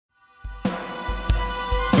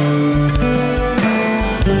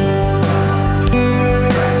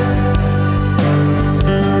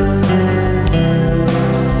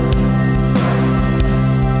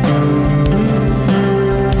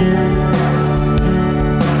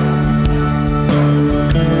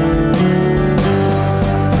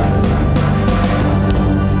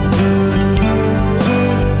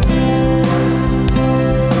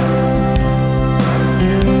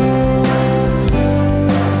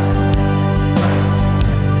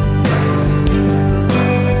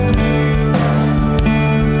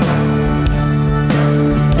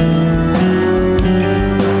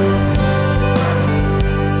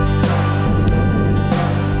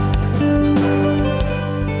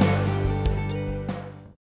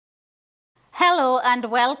and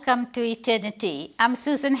welcome to Eternity. I'm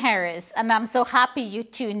Susan Harris and I'm so happy you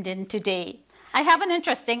tuned in today. I have an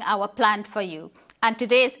interesting hour planned for you, and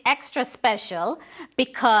today is extra special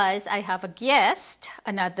because I have a guest,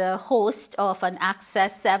 another host of an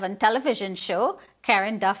Access 7 television show,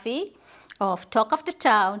 Karen Duffy of Talk of the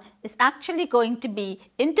Town, is actually going to be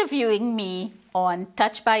interviewing me on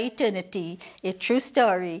Touched by Eternity, a true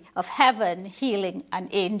story of heaven, healing, and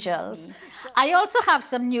angels. I also have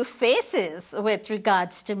some new faces with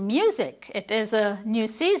regards to music. It is a new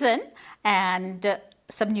season, and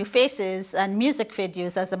some new faces and music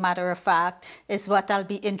videos, as a matter of fact, is what I'll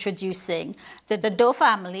be introducing. The Daae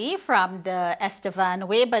family from the Estevan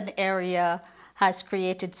Weyburn area has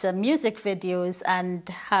created some music videos and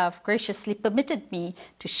have graciously permitted me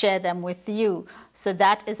to share them with you. So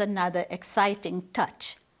that is another exciting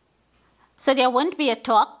touch. So there won't be a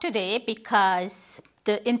talk today because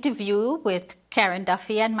the interview with Karen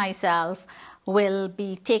Duffy and myself will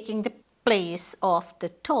be taking the place of the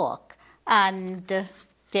talk. And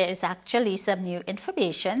there is actually some new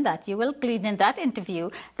information that you will glean in that interview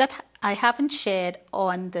that I haven't shared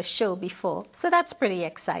on the show before. So that's pretty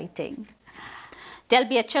exciting. There'll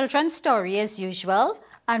be a children's story as usual,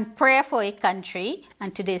 and prayer for a country.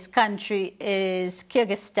 And today's country is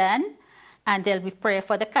Kyrgyzstan. And there'll be prayer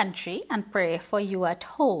for the country and prayer for you at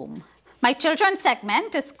home. My children's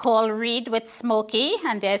segment is called Read With Smokey,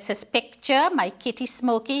 and there's his picture, my kitty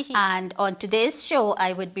Smokey. And on today's show,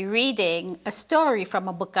 I would be reading a story from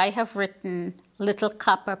a book I have written, Little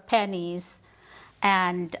Copper Pennies.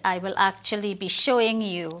 And I will actually be showing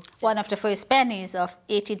you one of the first pennies of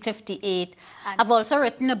 1858. I've also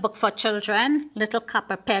written a book for children, Little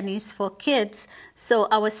Copper Pennies for Kids. So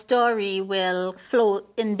our story will flow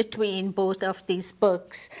in between both of these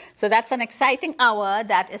books. So that's an exciting hour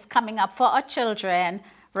that is coming up for our children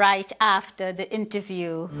right after the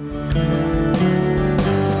interview.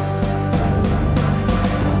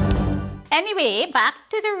 Anyway, back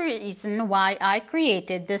to the reason why I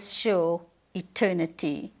created this show,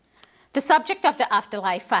 Eternity. The subject of the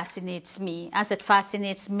afterlife fascinates me, as it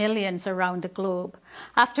fascinates millions around the globe.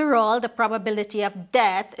 After all, the probability of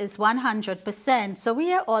death is 100%, so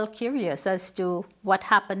we are all curious as to what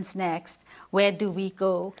happens next. Where do we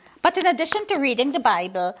go? But in addition to reading the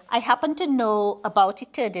Bible, I happen to know about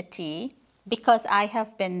eternity because I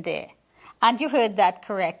have been there. And you heard that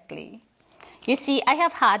correctly. You see, I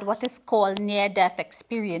have had what is called near-death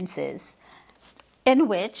experiences, in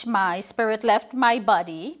which my spirit left my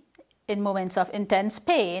body in moments of intense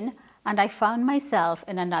pain, and I found myself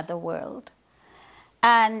in another world.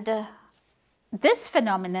 And this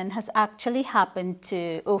phenomenon has actually happened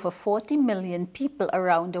to over 40 million people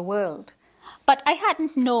around the world. But I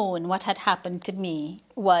hadn't known what had happened to me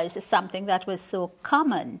was something that was so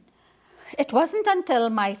common. It wasn't until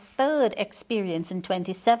my third experience in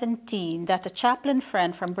 2017 that a chaplain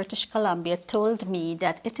friend from British Columbia told me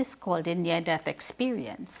that it is called a near-death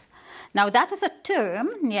experience. Now that is a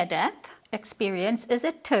term, near-death experience is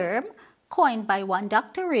a term coined by one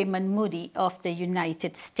Dr. Raymond Moody of the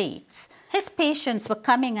United States. His patients were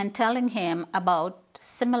coming and telling him about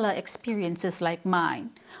similar experiences like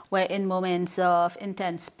mine, where in moments of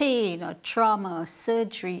intense pain or trauma,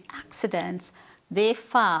 surgery, accidents, they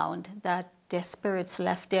found that their spirits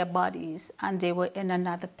left their bodies and they were in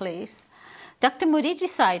another place. Dr. Moody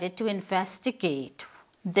decided to investigate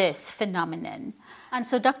this phenomenon. And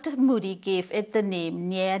so Dr. Moody gave it the name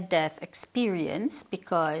near-death experience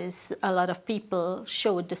because a lot of people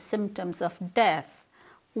showed the symptoms of death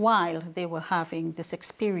while they were having this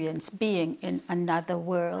experience, being in another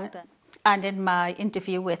world. And in my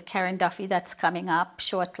interview with Karen Duffy that's coming up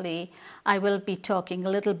shortly, I will be talking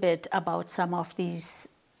a little bit about some of these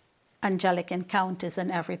angelic encounters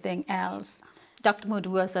and everything else. Dr. Moody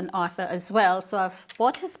was an author as well, so I've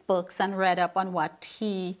bought his books and read up on what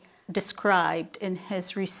he described in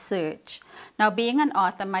his research. Now, being an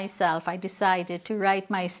author myself, I decided to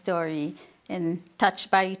write my story in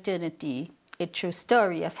Touched by Eternity, a true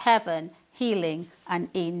story of heaven, healing, and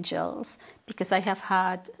angels, because I have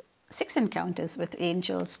had 6 encounters with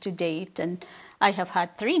angels to date, and I have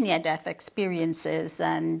had 3 near-death experiences,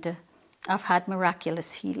 and I've had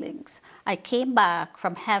miraculous healings. I came back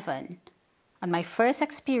from heaven on my first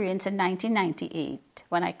experience in 1998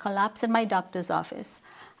 when I collapsed in my doctor's office.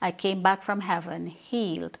 I came back from heaven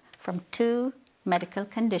healed from 2 medical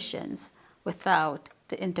conditions without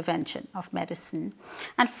the intervention of medicine.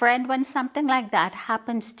 And friend, when something like that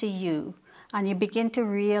happens to you, and you begin to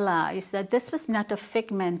realize that this was not a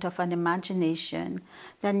figment of an imagination,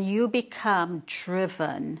 then you become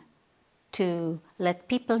driven to let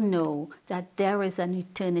people know that there is an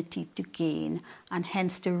eternity to gain, and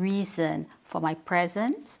hence the reason for my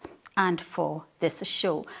presence and for this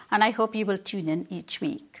show. And I hope you will tune in each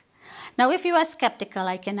week. Now, if you are skeptical,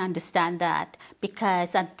 I can understand that,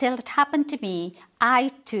 because until it happened to me,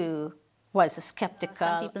 I too was skeptical.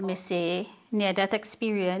 Some people may say near-death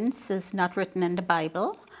experience is not written in the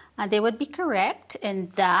Bible, and they would be correct in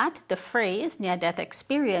that the phrase near-death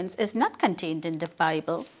experience is not contained in the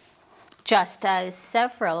Bible, just as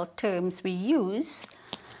several terms we use,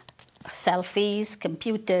 selfies,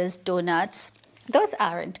 computers, donuts, those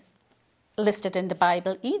aren't listed in the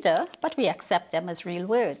Bible either, but we accept them as real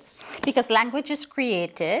words because language is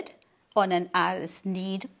created on an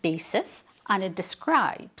as-need basis, and it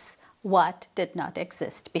describes what did not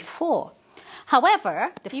exist before.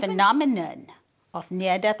 However, the phenomenon of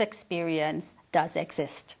near-death experience does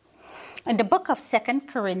exist. In the book of 2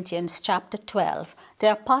 Corinthians chapter 12,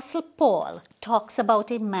 the Apostle Paul talks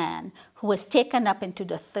about a man who was taken up into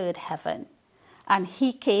the third heaven, and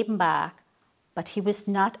he came back, but he was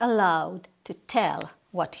not allowed to tell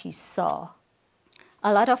what he saw.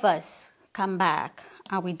 A lot of us come back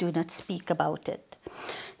and we do not speak about it.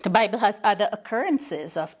 The Bible has other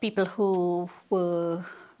occurrences of people who were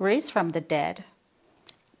raised from the dead,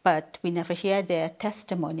 but we never hear their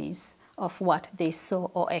testimonies of what they saw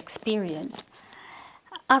or experienced.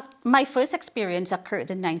 My first experience occurred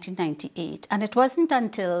in 1998, and it wasn't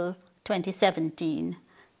until 2017,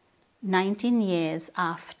 19 years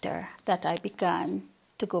after, that I began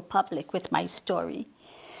to go public with my story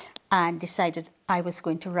and decided I was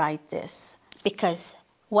going to write this, because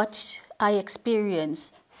what I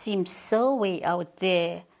experienced seemed so way out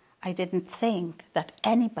there. I didn't think that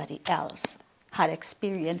anybody else had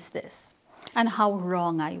experienced this, and how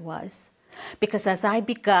wrong I was. Because as I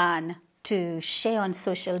began to share on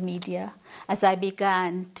social media, as I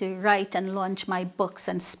began to write and launch my books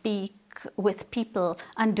and speak with people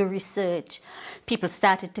and do research, people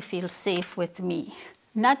started to feel safe with me.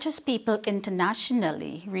 Not just people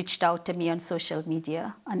internationally reached out to me on social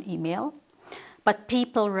media, on email, but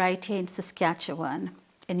people right here in Saskatchewan,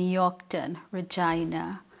 in Yorkton,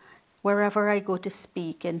 Regina, wherever I go to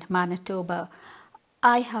speak, in Manitoba.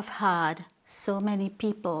 I have had so many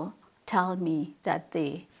people tell me that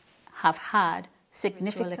they have had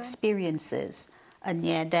significant experiences, a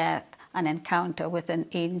near-death, an encounter with an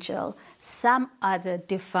angel, some other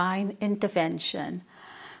divine intervention,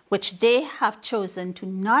 which they have chosen to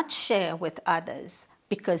not share with others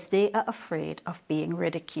because they are afraid of being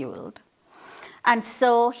ridiculed. And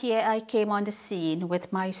so here I came on the scene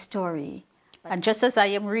with my story. And just as I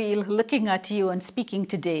am real looking at you and speaking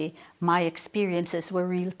today, my experiences were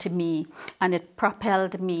real to me, and it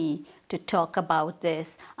propelled me to talk about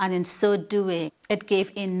this. And in so doing, it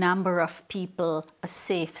gave a number of people a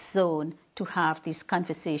safe zone to have these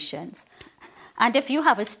conversations. And if you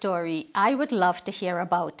have a story, I would love to hear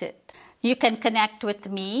about it. You can connect with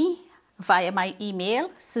me via my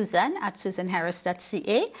email,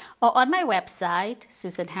 susan@susanharris.ca, or on my website,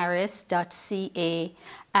 susanharris.ca,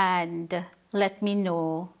 and let me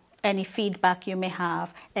know any feedback you may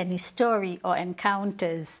have, any story or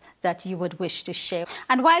encounters that you would wish to share.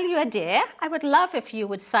 And while you are there, I would love if you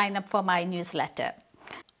would sign up for my newsletter.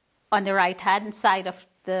 On the right-hand side of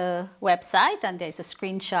the website, and there's a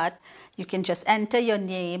screenshot, you can just enter your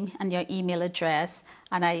name and your email address,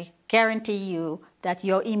 and I guarantee you that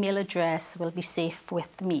your email address will be safe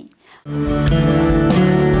with me.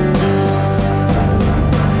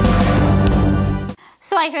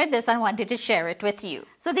 So I heard this and wanted to share it with you.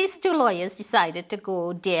 So these two lawyers decided to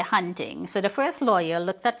go deer hunting. So the first lawyer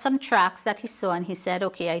looked at some tracks that he saw and he said,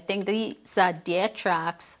 okay, I think these are deer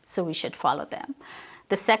tracks, so we should follow them.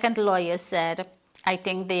 The second lawyer said, I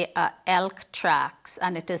think they are elk tracks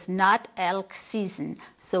and it is not elk season,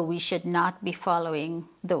 so we should not be following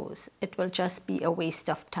those. It will just be a waste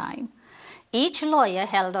of time. Each lawyer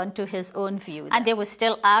held on to his own view and they were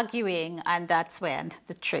still arguing, and that's when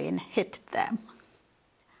the train hit them.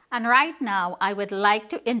 And right now, I would like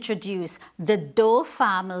to introduce the Daae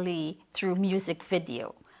family through music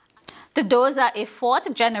video. The Daaes are a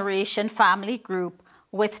fourth-generation family group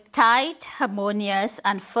with tight, harmonious,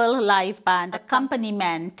 and full live band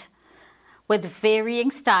accompaniment with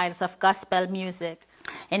varying styles of gospel music.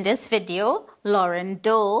 In this video, Lauren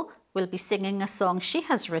Daae will be singing a song she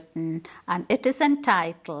has written, and it is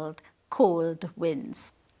entitled Cold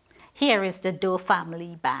Winds. Here is the Daae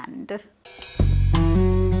Family Band.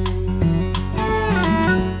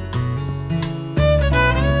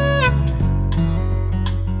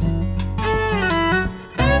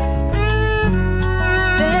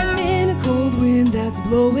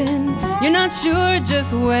 Blowing, you're not sure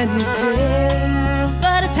just when it came.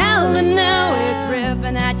 But it's howling now, it's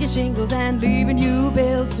ripping at your shingles and leaving you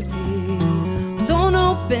bills to pay. Don't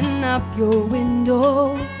open up your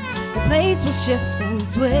windows, the place will shift and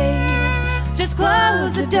sway. Just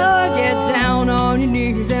close the door, get down on your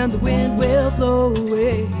knees, and the wind will blow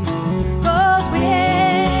away. Cold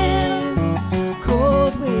winds,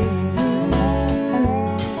 cold winds,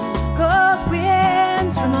 cold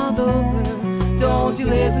winds from all over. Don't you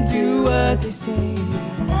listen to what they say.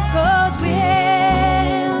 Cold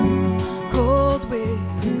winds, cold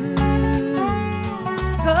winds,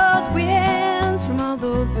 cold winds from all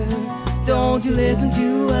over. Don't you listen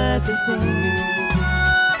to what they say.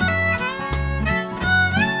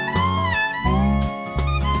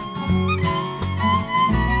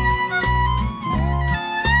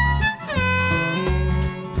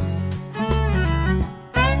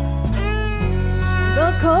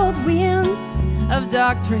 Cold winds of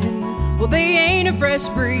doctrine, well, they ain't a fresh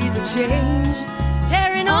breeze of change,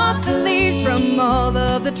 tearing off the leaves from all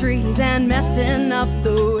of the trees and messing up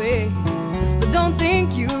the way. But don't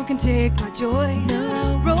think you can take my joy,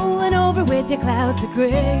 rolling over with your clouds of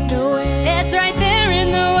gray. It's right there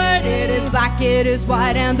in the word, it is black, it is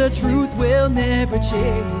white, and the truth will never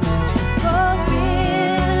change. Cold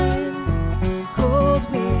winds, cold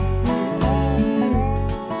winds,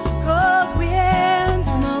 cold winds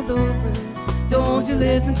from all over. Don't you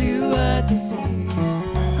listen to what they say.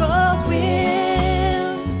 Cold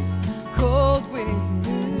winds, cold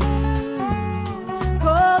winds,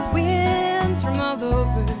 cold winds from all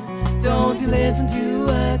over. Don't you listen to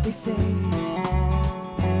what they say.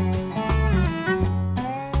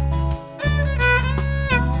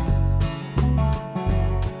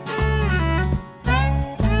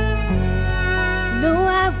 No,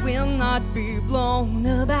 I will not be blown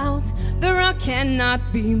about. The rock cannot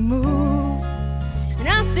be moved, and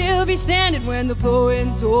I'll still be standing when the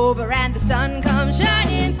blowing's over and the sun comes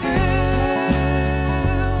shining through.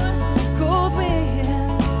 Cold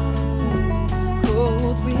winds,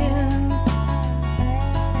 cold winds,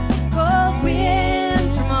 cold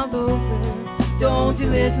winds from all over. Don't you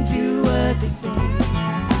listen to what they say.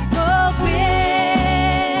 Cold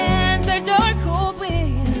winds, they're dark cold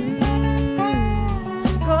winds,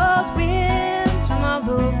 cold winds from all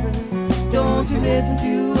over. Don't you listen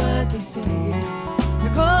to what they say.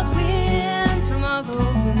 Cold winds from all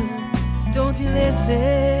over. Don't you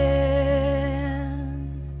listen?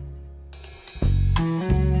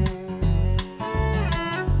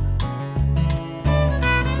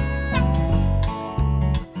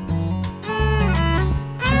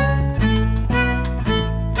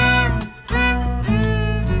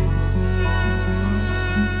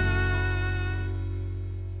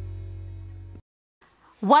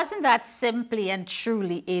 Wasn't that simply and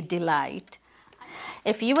truly a delight?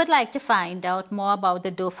 If you would like to find out more about the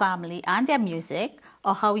Daae family and their music,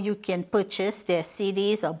 or how you can purchase their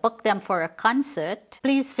CDs or book them for a concert,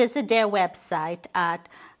 please visit their website at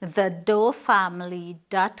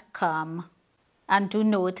thedaaefamily.com. And do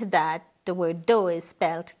note that the word Daae is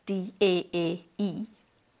spelled D-A-A-E.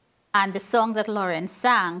 And the song that Lauren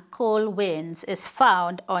sang, Cold Winds, is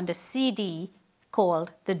found on the CD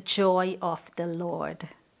called The Joy of the Lord.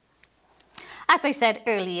 As I said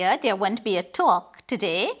earlier, there won't be a talk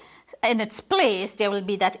today. In its place, there will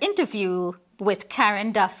be that interview with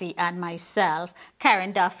Karen Duffy and myself.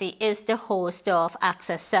 Karen Duffy is the host of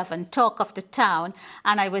Access 7 Talk of the Town,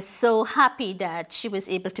 and I was so happy that she was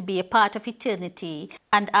able to be a part of Eternity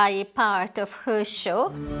and I a part of her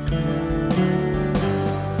show.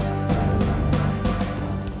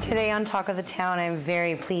 Today on Talk of the Town, I'm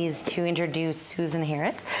very pleased to introduce Susan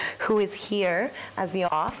Harris, who is here as the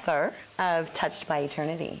author of Touched by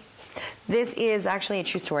Eternity. This is actually a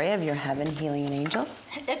true story of your heaven, healing, and angels.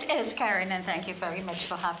 It is, Karen, and thank you very much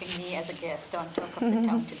for having me as a guest on Talk of the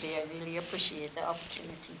Town today. I really appreciate the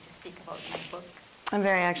opportunity to speak about my book. I'm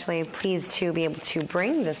very actually pleased to be able to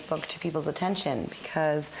bring this book to people's attention,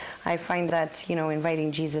 because I find that, you know,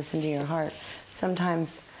 inviting Jesus into your heart,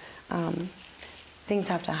 sometimes things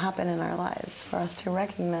have to happen in our lives for us to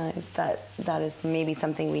recognize that that is maybe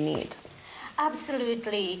something we need.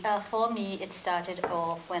 Absolutely. For me, it started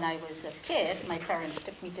off when I was a kid. My parents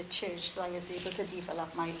took me to church, so I was able to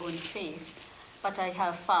develop my own faith. But I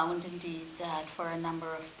have found indeed that for a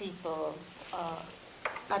number of people,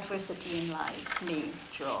 adversity in life may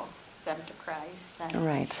draw them to Christ. And,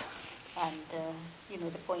 Right. And, you know,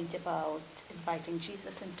 the point about inviting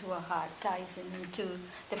Jesus into our heart ties into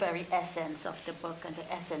the very essence of the book and the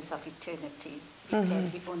essence of eternity,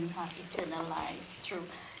 because we only have eternal life through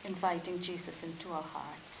inviting Jesus into our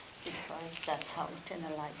hearts. because that's how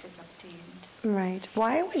eternal life is obtained. Right.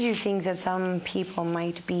 Why would you think that some people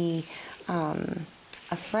might be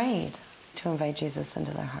afraid to invite Jesus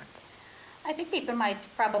into their hearts? I think people might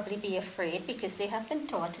probably be afraid because they have been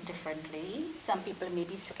taught differently. Some people may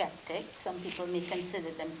be skeptics, some people may consider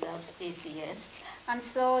themselves atheists, and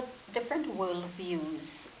so different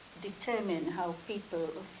worldviews determine how people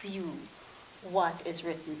view what is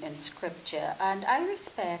written in Scripture. And I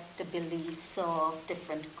respect the beliefs of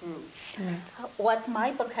different groups. Right. What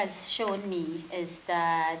my book has shown me is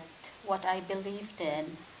that what I believed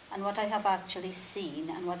in and what I have actually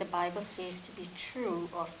seen and what the Bible says to be true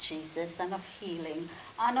of Jesus and of healing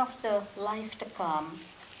and of the life to come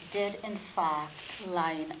did in fact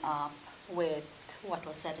line up with what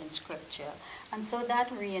was said in Scripture. And so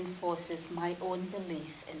that reinforces my own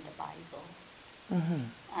belief in the Bible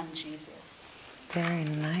and Jesus. Very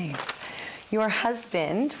nice. Your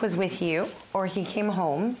husband was with you, or he came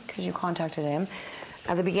home because you contacted him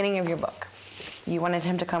at the beginning of your book. You wanted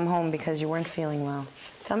him to come home because you weren't feeling well.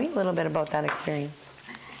 Tell me a little bit about that experience.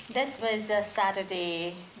 This was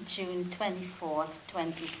Saturday, June 24th,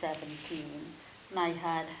 2017, and I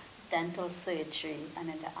had dental surgery, and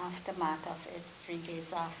in the aftermath of it, 3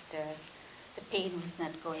 days after, the pain was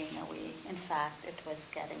not going away. In fact, it was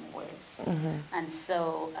getting worse. And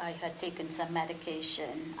so I had taken some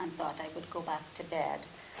medication and thought I would go back to bed.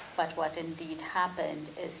 But what indeed happened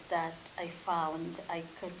is that I found I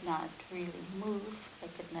could not really move. I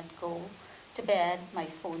could not go to bed. My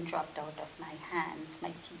phone dropped out of my hands.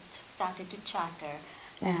 My teeth started to chatter,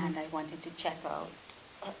 and I wanted to check out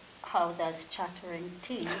how does chattering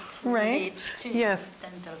teeth relate to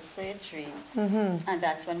dental surgery. And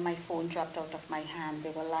that's when my phone dropped out of my hand.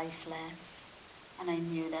 They were lifeless, and I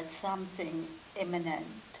knew that something imminent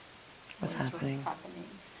was happening.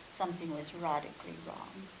 Something was radically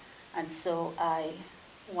wrong. And so I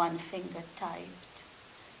one finger typed.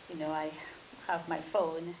 You know, I have my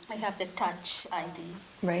phone. I have the touch ID.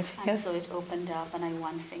 Right. And so it opened up, and I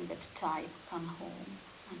one finger type, come home,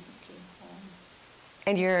 and he came home.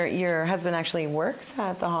 And your husband actually works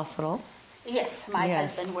at the hospital? Yes, my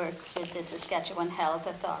husband works with the Saskatchewan Health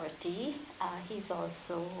Authority. He's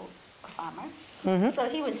also a farmer. So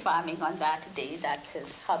he was farming on that day. That's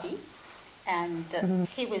his hobby. And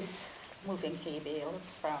he was moving hay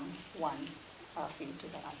bales from one field to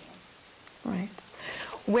the other. Right.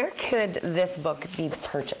 Where could this book be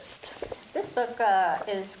purchased? This book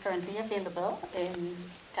is currently available in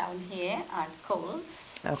town here at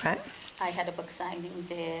Kohl's. Okay. I had a book signing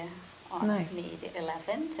there on May the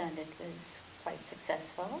 11th, and it was quite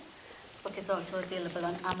successful. The book is also available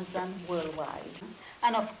on Amazon worldwide,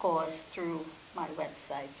 and of course through my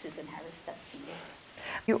website, susanharris.ca.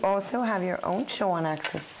 You also have your own show on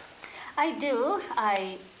Access. I do.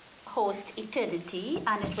 I host Eternity,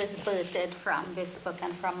 and it was birthed from this book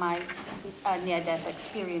and from my near-death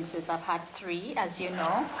experiences. I've had 3, as you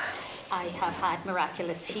know. I have had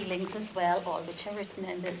miraculous healings as well, all which are written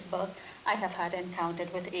in this book. I have had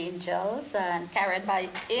encountered with angels, and Karen, by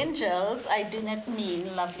angels, I do not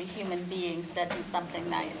mean lovely human beings that do something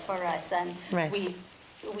nice for us, and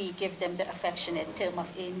we give them the affectionate term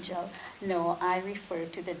of angel. No, I refer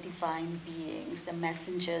to the divine beings, the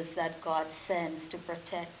messengers that God sends to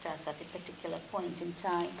protect us at a particular point in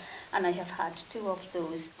time. And I have had 2 of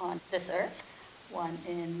those on this earth. One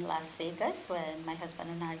in Las Vegas when my husband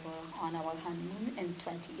and I were on our honeymoon in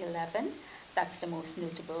 2011. That's the most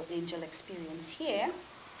notable angel experience here.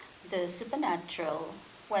 The supernatural,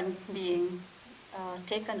 when being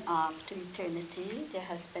taken up to eternity, there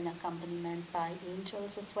has been accompaniment by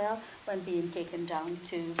angels as well. When being taken down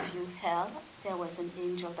to view hell, there was an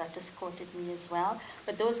angel that escorted me as well.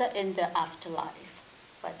 But those are in the afterlife.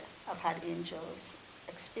 But I've had angels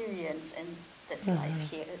experience in this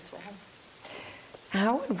life here as well.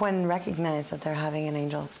 How would one recognize that they're having an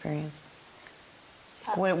angel experience?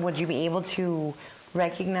 Would you be able to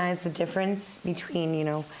recognize the difference between, you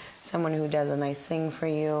know, someone who does a nice thing for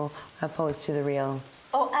you opposed to the real?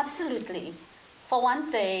 Oh, absolutely. For one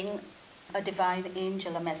thing, a divine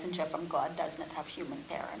angel, a messenger from God, does not have human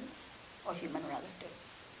parents or human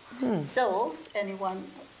relatives. So anyone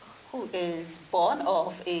who is born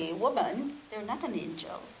of a woman, they're not an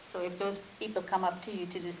angel. So if those people come up to you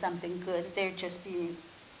to do something good, they're just being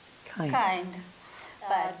kind.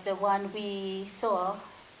 But the one we saw,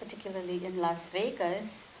 particularly in Las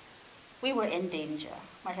Vegas, we were in danger.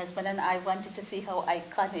 My husband and I wanted to see how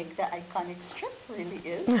iconic the iconic strip really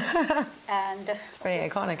is. And it's pretty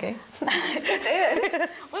iconic, eh? It is.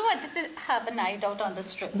 We wanted to have a night out on the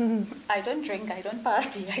strip. I don't drink, I don't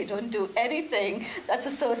party, I don't do anything that's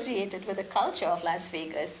associated with the culture of Las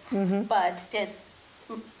Vegas. But there's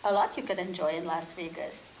a lot you could enjoy in Las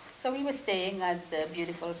Vegas. So we were staying at the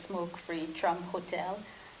beautiful smoke-free Trump Hotel,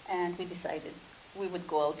 and we decided we would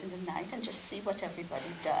go out in the night and just see what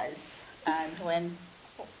everybody does. And when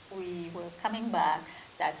we were coming back,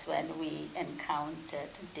 that's when we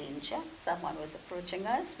encountered danger. Someone was approaching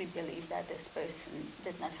us. We believed that this person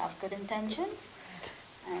did not have good intentions.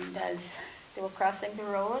 And as they were crossing the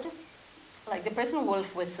road, like the person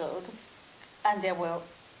wolf whistled, and there were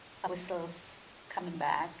whistles coming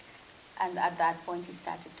back. And at that point, he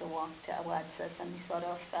started to walk towards us, and we sort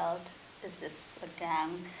of felt, is this a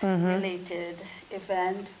gang-related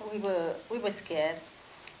event? We were scared.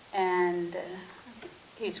 And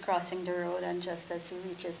he's crossing the road, and just as he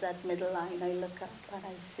reaches that middle line, I look up and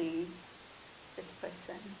I see this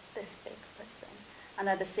person, this big person. And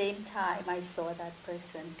at the same time, I saw that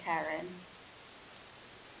person, Karen,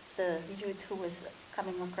 the youth who was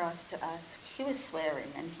coming across to us. He was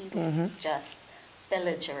swearing, and he was just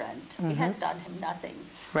belligerent. We had done him nothing.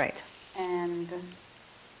 Right. And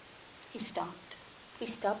he stopped. He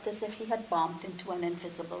stopped as if he had bumped into an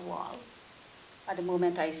invisible wall. At the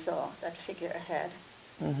moment I saw that figure ahead,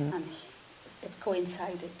 and it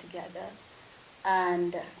coincided together.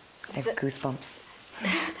 And I have goosebumps.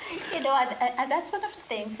 you know, and that's one of the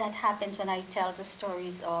things that happens when I tell the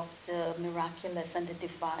stories of the miraculous and the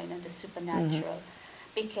divine and the supernatural,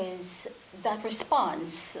 because that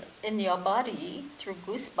response in your body through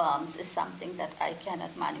goosebumps is something that I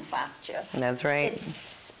cannot manufacture. That's right.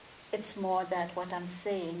 It's more that what I'm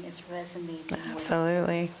saying is resonating.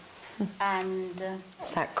 Absolutely. And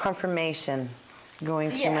it's that confirmation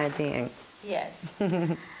going through my being. Yes.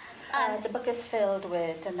 And the book is filled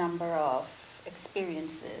with a number of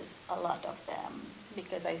experiences, a lot of them,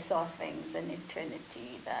 because I saw things in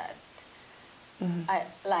eternity that I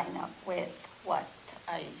line up with what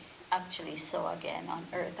I actually saw again on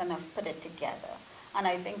earth, and I've put it together. And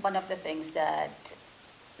I think one of the things that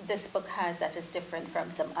this book has that is different from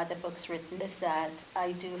some other books written is that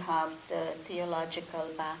I do have the theological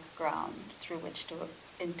background through which to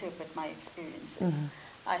interpret my experiences.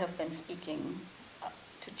 I have been speaking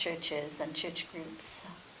to churches and church groups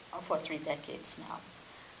for 3 decades now.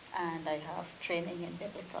 And I have training in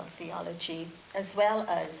biblical theology, as well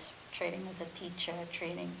as training as a teacher,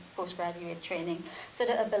 training, postgraduate training. So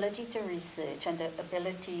the ability to research and the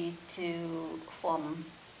ability to form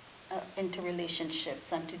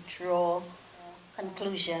interrelationships and to draw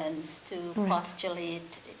conclusions, to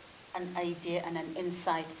postulate an idea and an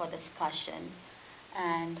insight for discussion.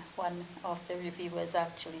 And one of the reviewers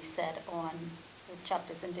actually said on the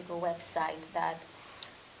Chapters Indigo website that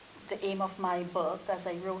the aim of my book, as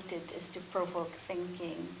I wrote it, is to provoke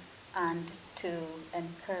thinking and to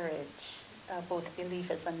encourage both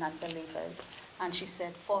believers and non-believers. And she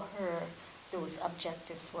said for her, those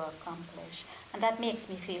objectives were accomplished. And that makes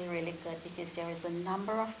me feel really good, because there is a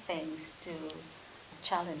number of things to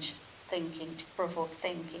challenge thinking, to provoke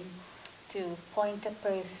thinking, to point a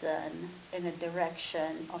person in a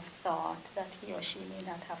direction of thought that he or she may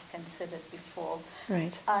not have considered before.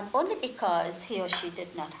 Right. And only because he or she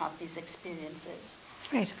did not have these experiences.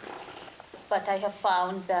 Right. But I have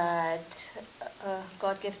found that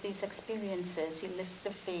God gives these experiences. He lifts the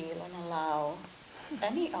veil and allow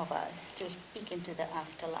any of us to peek into the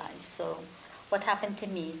afterlife. So what happened to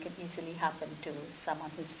me could easily happen to someone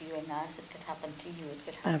who's viewing us. It could happen to you. It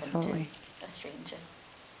could happen to a stranger.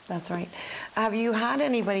 That's right. Have you had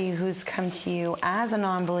anybody who's come to you as a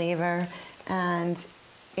non-believer, and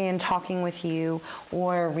in talking with you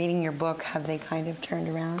or reading your book, have they kind of turned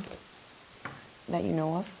around that you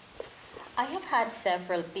know of? I have had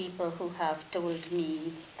several people who have told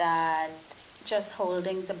me that just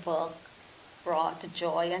holding the book brought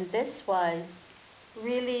joy, and this was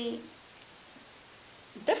really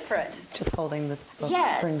different. Just holding the book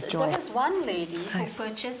brings joy. Yes, there was one lady who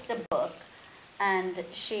purchased the book, and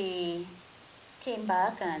she came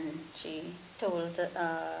back and she told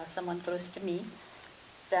someone close to me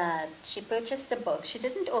that she purchased the book. She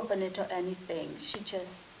didn't open it or anything. She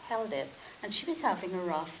just held it, and she was having a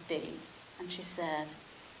rough day. And she said,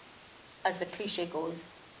 as the cliche goes,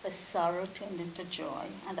 the sorrow turned into joy.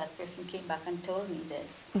 And that person came back and told me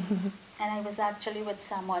this. And I was actually with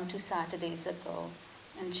someone 2 Saturdays ago,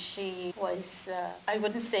 and she was, I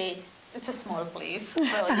wouldn't say, it's a small place, so,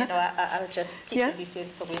 I'll just keep the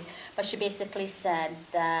details away. But she basically said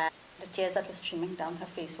that the tears that were streaming down her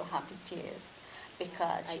face were happy tears,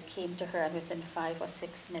 because I came to her, and within 5 or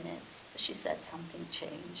 6 minutes, she said something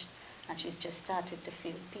changed. And she just started to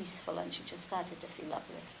feel peaceful, and she just started to feel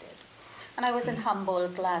uplifted. And I was in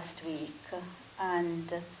Humboldt last week,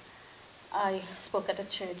 and I spoke at a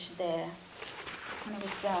church there. And I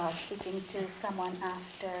was speaking to someone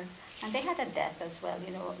after, and they had a death as well.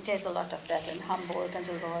 You know, there's a lot of death in Humboldt, and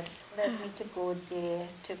the Lord led me to go there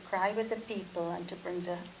to cry with the people and to bring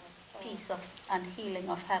the peace of and healing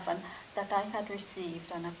of heaven that I had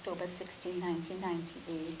received on October 16,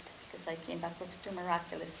 1998, because I came back with 2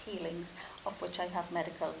 miraculous healings, of which I have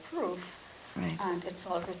medical proof. Right. And it's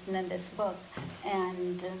all written in this book.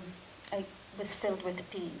 And I was filled with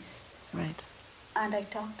peace. Right. And I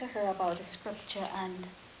talked to her about a scripture, and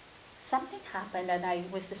something happened, and I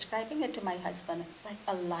was describing it to my husband, like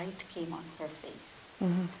a light came on her face.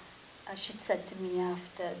 Mm-hmm. She said to me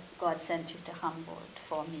after, God sent you to Humboldt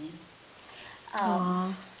for me.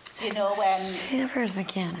 You know, when... Shivers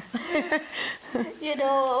again. You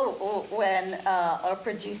know, when our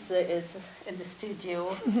producer is in the studio,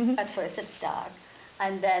 at first it's dark.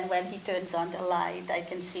 And then when he turns on the light, I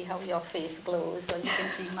can see how your face glows, or you can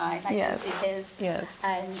see mine, I Yes. can see his. Yes.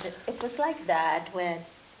 And it was like that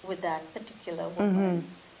with that particular woman.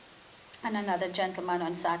 And another gentleman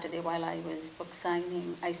on Saturday while I was book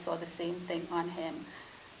signing, I saw the same thing on him.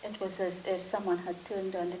 It was as if someone had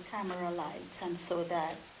turned on the camera lights, and so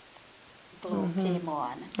that glow came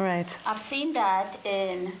on. Right. I've seen that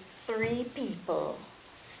in 3 people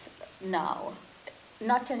now,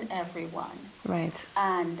 not in everyone. Right.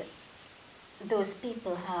 And those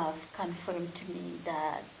people have confirmed to me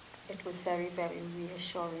that it was very, very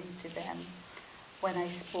reassuring to them when I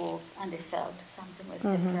spoke, and they felt something was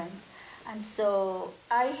different. And so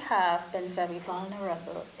I have been very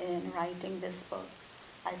vulnerable in writing this book.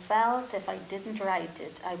 I felt if I didn't write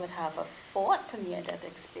it, I would have a 4th near-death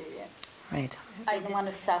experience. Right. I didn't want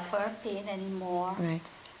to suffer pain anymore. Right.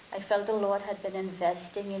 I felt the Lord had been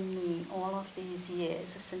investing in me all of these years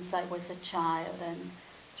since I was a child, and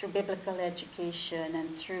through biblical education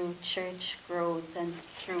and through church growth and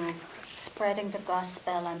through spreading the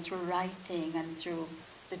gospel and through writing and through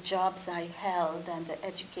the jobs I held and the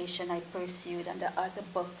education I pursued and the other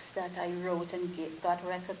books that I wrote and got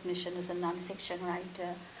recognition as a nonfiction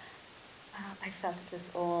writer. I felt it was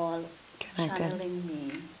all channeling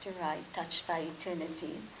me to write Touched by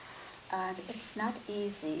Eternity. And it's not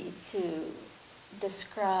easy to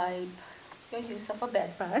describe your use of a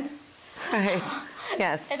bedpan. Right.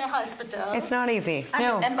 Yes. In a hospital. It's not easy.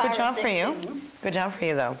 No. Good job for you. Things. Good job for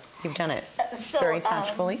you, though. You've done it So, very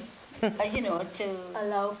tactfully. You know, to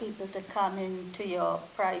allow people to come into your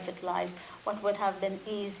private life. What would have been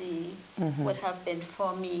easy would have been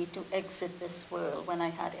for me to exit this world when I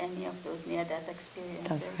had any of those near-death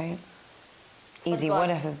experiences. That's right. Easy would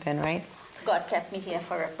have been, right? God kept me here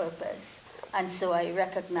for a purpose. And so I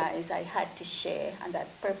recognized I had to share, and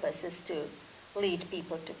that purpose is to lead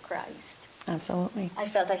people to Christ. Absolutely. I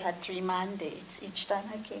felt I had 3 mandates. Each time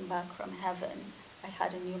I came back from heaven, I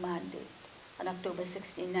had a new mandate. On October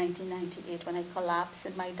 16, 1998, when I collapsed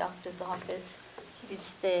in my doctor's office, he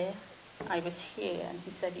was there, I was here, and he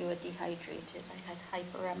said, you were dehydrated. I had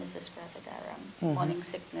hyperemesis gravidarum, morning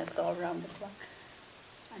sickness all around the clock.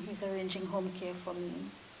 And he's arranging home care for me,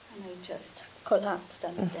 and I just collapsed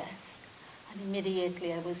on the desk. And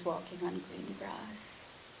immediately I was walking on green grass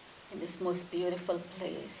in this most beautiful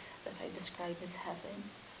place that I describe as heaven.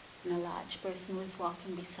 And a large person was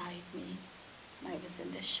walking beside me, and I was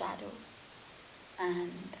in the shadow.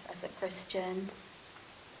 And as a Christian,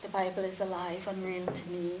 the Bible is alive and real to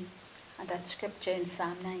me. And that scripture in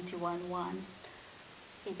Psalm 91:1,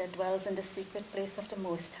 he that dwells in the secret place of the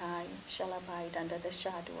Most High shall abide under the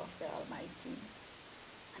shadow of the Almighty.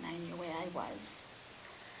 And I knew where I was.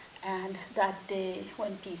 And that day,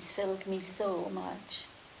 when peace filled me so much,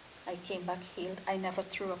 I came back healed. I never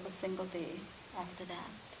threw up a single day after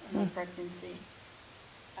that in my pregnancy.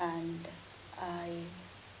 And I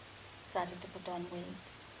started to put on weight.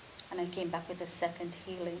 And I came back with a second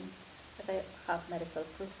healing that I have medical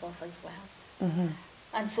proof of as well.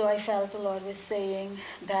 And so I felt the Lord was saying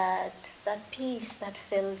that that peace that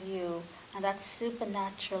filled you and that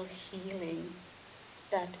supernatural healing,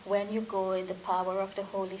 that when you go in the power of the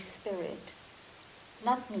Holy Spirit,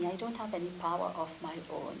 not me, I don't have any power of my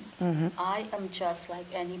own. I am just like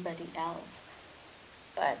anybody else.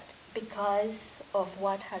 But because of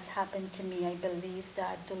what has happened to me, I believe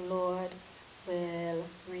that the Lord will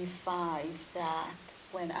revive that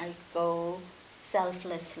when I go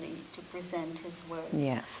selflessly to present his word.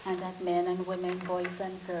 Yes. And that men and women, boys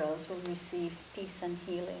and girls will receive peace and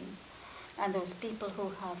healing. And those people who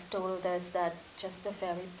have told us that just the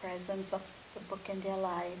very presence of the book in their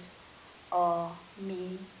lives or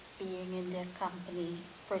me being in their company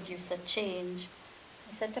produce a change.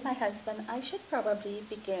 I said to my husband, I should probably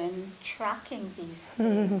begin tracking these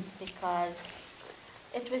things because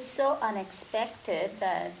it was so unexpected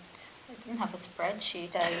that I didn't have a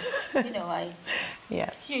spreadsheet. I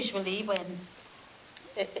Yes. usually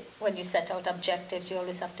when you set out objectives, you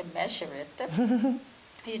always have to measure it.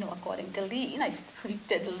 According to Lean, we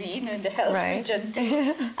did Lean in the health Right. region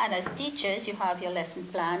too. And as teachers, you have your lesson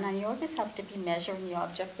plan, and you always have to be measuring your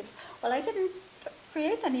objectives. Well, I didn't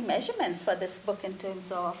create any measurements for this book in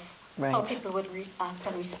terms of how Right. people would react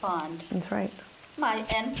and respond. That's right. My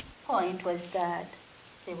end point was that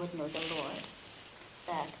they would know the Lord,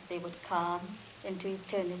 that they would come into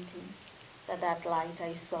eternity, that light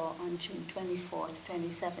I saw on June 24th,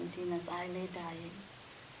 2017 as I lay dying.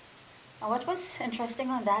 And what was interesting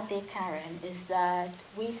on that day, Karen, is that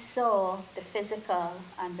we saw the physical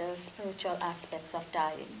and the spiritual aspects of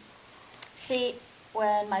dying. See,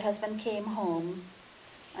 when my husband came home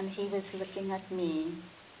and he was looking at me,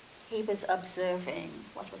 he was observing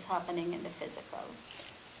what was happening in the physical.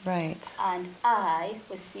 Right. And I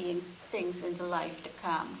was seeing things in the life to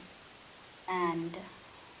come. And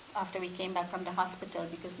after we came back from the hospital,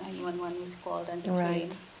 because 911 was called and the Right.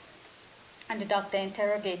 plane, and the doctor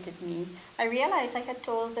interrogated me, I realized I had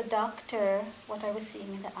told the doctor what I was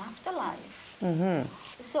seeing in the afterlife. Mm-hmm.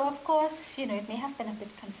 So of course, it may have been a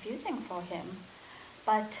bit confusing for him.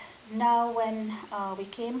 But now when we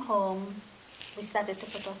came home, we started to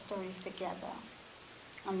put our stories together.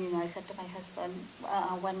 And I said to my husband,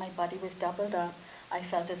 when my body was doubled up, I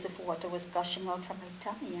felt as if water was gushing out from my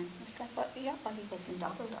tummy. And he was like, but your body wasn't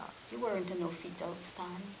doubled up. You weren't in no fetal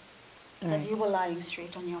stand. He said, Right. you were lying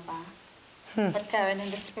straight on your back. But Karen,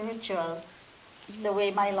 in the spiritual, the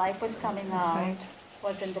way my life was coming out right.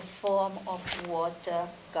 was in the form of water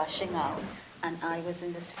gushing out. And I was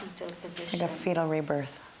in this fetal position. Like a fetal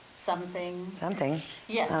rebirth. Something. Something.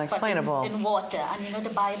 Yes, Unexplainable. but in water. And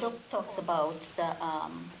the Bible talks about the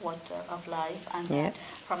water of life, and that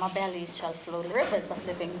from our bellies shall flow rivers of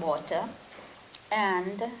living water.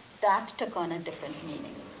 And that took on a different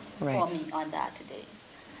meaning for Right. me on that day.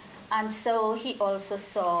 And so he also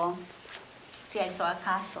saw, I saw a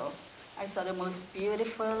castle. I saw the most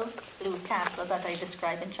beautiful blue castle that I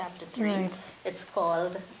describe in chapter 3. Right. It's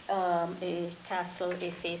called a castle,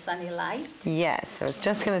 a face, and a light. Yes, I was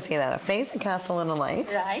just going to say that. A face, a castle, and a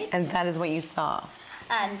light. Right. And that is what you saw.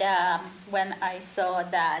 And when I saw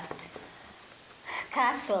that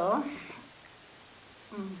castle,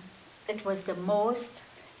 it was the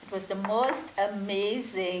most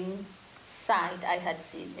amazing sight I had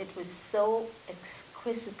seen. It was so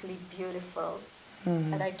exquisitely beautiful.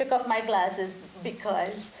 And I took off my glasses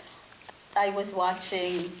because I was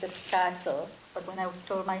watching this castle. But when I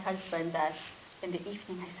told my husband that in the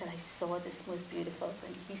evening, I said, I saw this most beautiful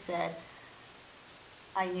thing. He said,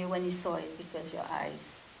 I knew when you saw it because your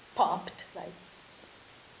eyes popped.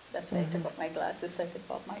 That's why I took off my glasses so I could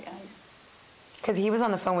pop my eyes. Because he was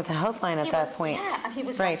on the phone with the Healthline at that point. Yeah, and he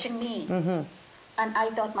was Right. watching me. Mm-hmm. And I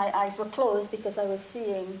thought my eyes were closed because I was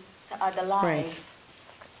seeing the other life. Right.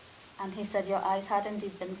 And he said, your eyes had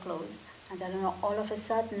indeed been closed. And then all of a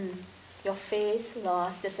sudden, your face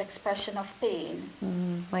lost this expression of pain.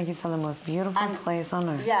 Like you saw the most beautiful And- place on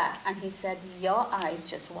earth. Yeah, and he said, your eyes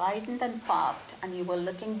just widened and popped, and you were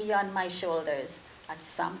looking beyond my shoulders at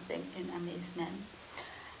something in amazement.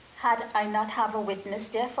 Had I not have a witness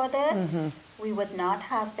there for this, we would not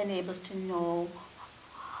have been able to know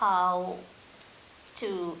how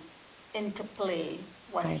to interplay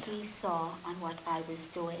what Right. he saw and what I was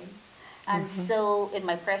doing. And so in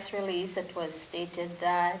my press release, it was stated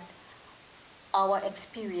that our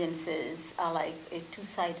experiences are like a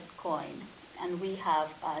two-sided coin, and we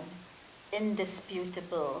have an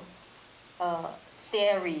indisputable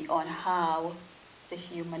theory on how the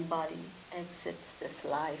human body exits this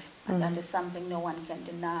life. And that is something no one can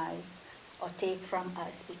deny or take from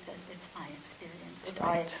us because it's my experience. It's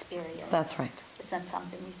our right. experience. That's right. It's not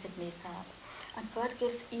something we could make up. And God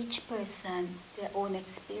gives each person their own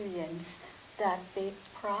experience that they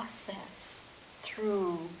process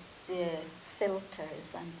through their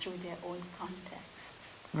filters and through their own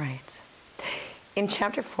contexts. Right. In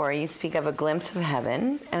chapter 4, you speak of a glimpse of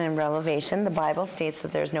heaven, and in Revelation, the Bible states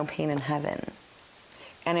that there's no pain in heaven.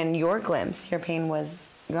 And in your glimpse, your pain was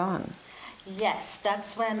gone. Yes,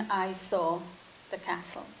 that's when I saw the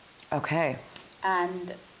castle. Okay.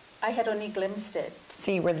 And I had only glimpsed it.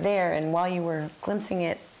 So you were there, and while you were glimpsing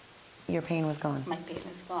it, your pain was gone. My pain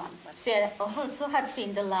is gone. See, I also had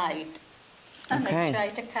seen the light. And Okay. I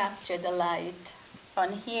tried to capture the light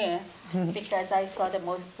on here because I saw the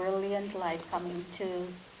most brilliant light coming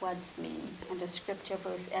towards me. And the scripture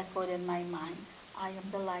verse echoed in my mind, I am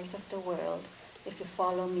the light of the world. If you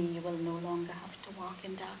follow me, you will no longer have to walk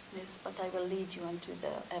in darkness, but I will lead you into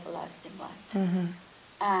the everlasting light.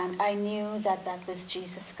 And I knew that that was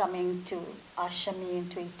Jesus coming to usher me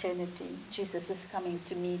into eternity. Jesus was coming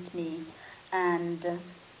to meet me. And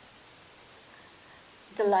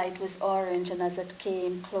the light was orange, and as it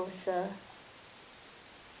came closer,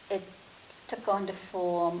 it took on the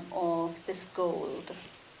form of this gold,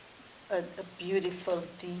 a beautiful,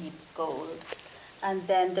 deep gold. And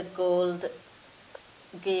then the gold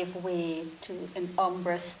gave way to an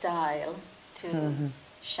umber style, to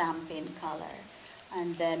champagne color.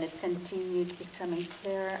 And then it continued becoming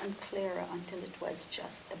clearer and clearer until it was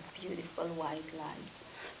just a beautiful white light.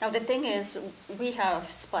 Now the thing is, we have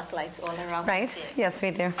spotlights all around us here. Right? Yes,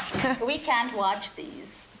 we do. We can't watch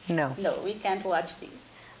these. No. No, we can't watch these.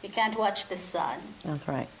 We can't watch the sun. That's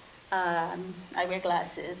right. I wear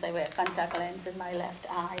glasses, I wear contact lens in my left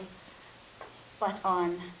eye. But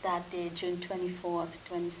on that day, June 24th,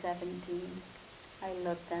 2017, I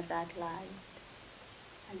looked at that light,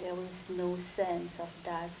 and there was no sense of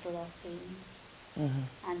dazzling.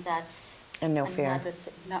 And that's And no fear. No fear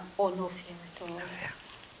at all. No fear.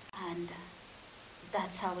 And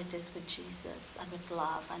that's how it is with Jesus and with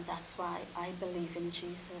love, and that's why I believe in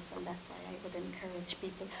Jesus, and that's why I would encourage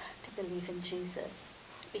people to believe in Jesus.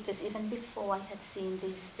 Because even before I had seen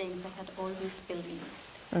these things, I had always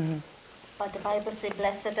believed. But the Bible says,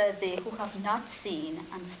 blessed are they who have not seen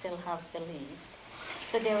and still have believed.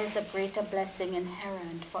 So there is a greater blessing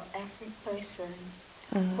inherent for every person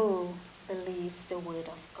who believes the word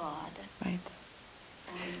of God. Right.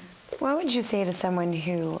 What would you say to someone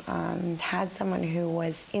who had someone who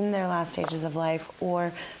was in their last stages of life,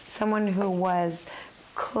 or someone who was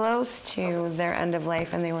close to their end of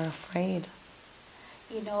life and they were afraid?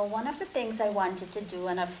 You know, one of the things I wanted to do,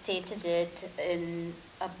 and I've stated it in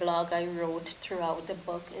a blog I wrote throughout the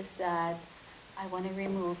book, is that I want to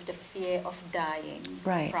remove the fear of dying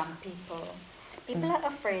from people. People are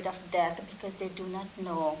afraid of death because they do not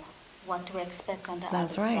know what to expect on the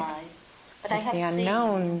other side. But I have the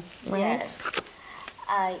unknown, seen, right? yes,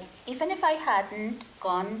 even if I hadn't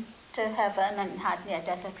gone to heaven and had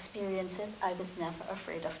near-death experiences, I was never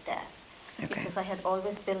afraid of death. Because I had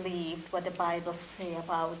always believed what the Bible say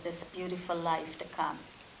about this beautiful life to come.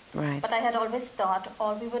 Right. But I had always thought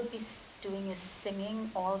all we would be doing is singing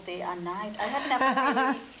all day and night. I had never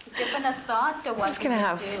really given a thought to what we would do. Just going to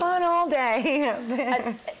have fun all day.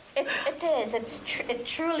 It is. It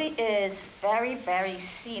truly is very, very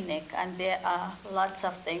scenic, and there are lots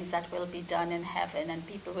of things that will be done in heaven, and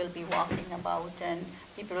people will be walking about, and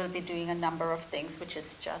people will be doing a number of things, which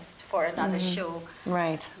is just for another show.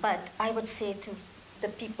 Right. But I would say to the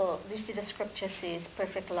people, you see the scripture says,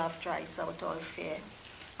 perfect love drives out all fear,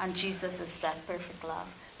 and Jesus is that perfect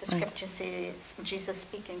love. The scripture says, Jesus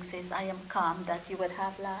speaking says, I am come that you would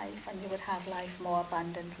have life, and you would have life more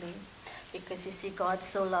abundantly. Because you see, God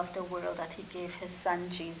so loved the world that he gave his son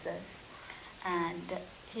Jesus. And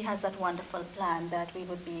he has that wonderful plan that we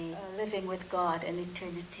would be living with God in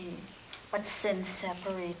eternity. But sin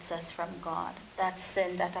separates us from God. That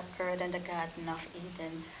sin that occurred in the Garden of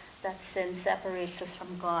Eden, that sin separates us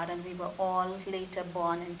from God, and we were all later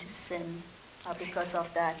born into sin because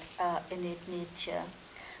of that innate nature.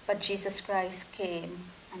 But Jesus Christ came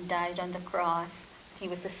and died on the cross. He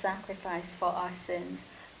was the sacrifice for our sins.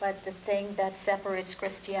 But the thing that separates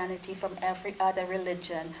Christianity from every other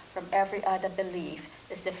religion, from every other belief,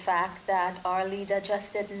 is the fact that our leader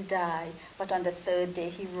just didn't die, but on the third day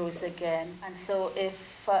he rose again. And so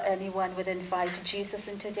if anyone would invite Jesus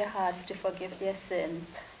into their hearts to forgive their sin,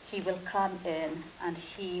 he will come in and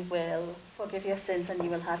he will forgive your sins, and you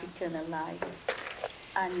will have eternal life.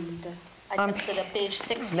 And I consider page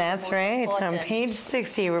 60 That's most right. important. On page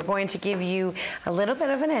 60, we're going to give you a little bit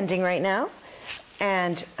of an ending right now.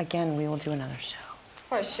 And again, we will do another show.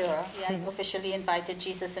 For sure. I officially invited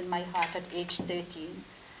Jesus in my heart at age 13.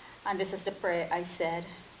 And this is the prayer I said.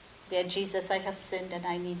 Dear Jesus, I have sinned and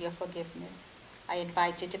I need your forgiveness. I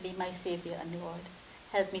invite you to be my Savior and Lord.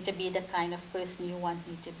 Help me to be the kind of person you want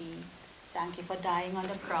me to be. Thank you for dying on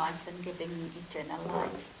the cross and giving me eternal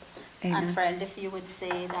life. Amen. And friend, if you would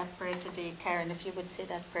say that prayer today, Karen, if you would say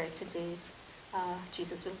that prayer today,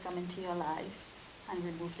 Jesus will come into your life and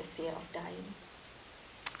remove the fear of dying.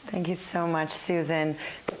 Thank you so much, Susan.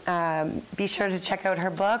 Be sure to check out her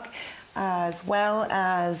book as well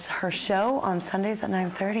as her show on Sundays at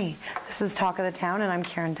 9:30. This is Talk of the Town, and I'm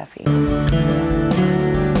Karen Duffy.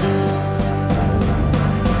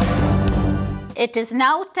 It is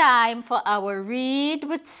now time for our Read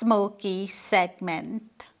with Smokey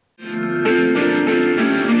segment.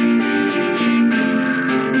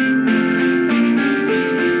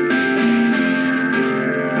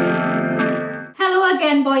 Hello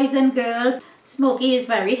again, boys and girls. Smokey is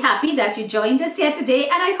very happy that you joined us here today,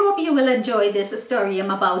 and I hope you will enjoy this story I'm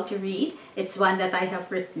about to read. It's one that I have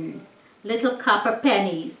written, Little Copper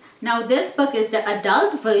Pennies. Now this book is the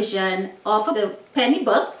adult version of the penny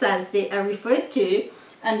books as they are referred to,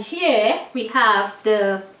 and here we have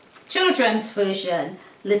the children's version,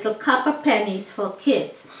 Little Copper Pennies for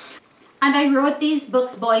Kids. And I wrote these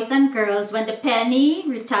books, boys and girls, when the penny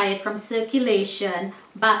retired from circulation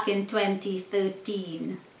back in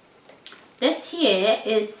 2013. This here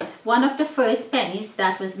is one of the first pennies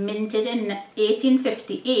that was minted in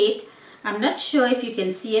 1858. I'm not sure if you can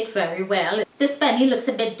see it very well. This penny looks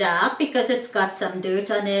a bit dark because it's got some dirt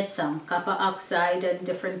on it, some copper oxide and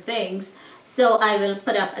different things. So I will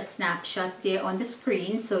put up a snapshot there on the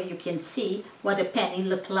screen so you can see what a penny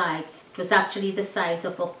looked like. It was actually the size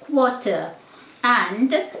of a quarter.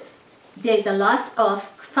 And there's a lot of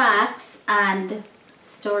facts and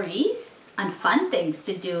stories and fun things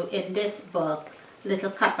to do in this book, Little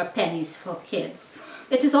Copper Pennies for Kids.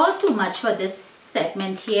 It is all too much for this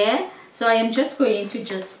segment here, so I am just going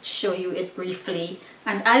to show you it briefly,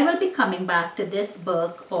 and I will be coming back to this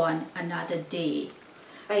book on another day.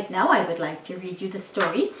 Right now I would like to read you the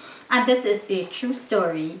story, and this is a true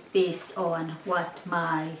story based on what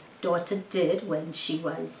my daughter did when she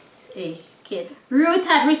was a kid. Ruth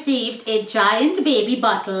had received a giant baby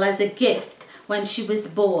bottle as a gift when she was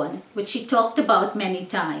born, which she talked about many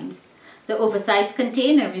times. The oversized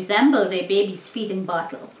container resembled a baby's feeding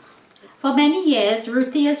bottle. For many years,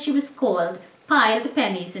 Ruthie, as she was called, piled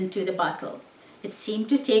pennies into the bottle. It seemed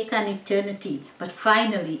to take an eternity, but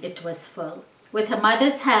finally it was full. With her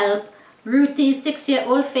mother's help, Ruthie's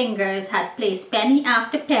 6-year-old fingers had placed penny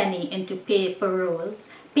after penny into paper rolls.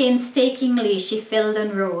 Painstakingly, she filled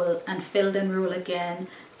and rolled again.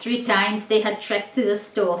 3 times they had trekked to the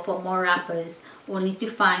store for more wrappers, only to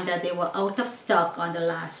find that they were out of stock on the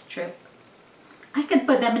last trip. I can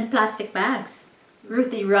put them in plastic bags.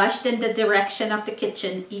 Ruthie rushed in the direction of the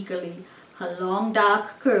kitchen eagerly, her long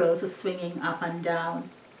dark curls swinging up and down.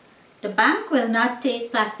 The bank will not take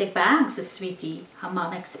plastic bags, sweetie, her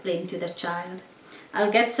mom explained to the child.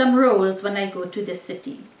 I'll get some rolls when I go to the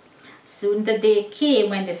city. Soon the day came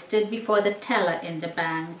when they stood before the teller in the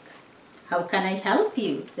bank. How can I help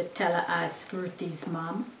you? The teller asked Ruthie's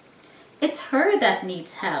mom. It's her that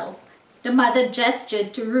needs help. The mother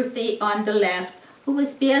gestured to Ruthie on the left, who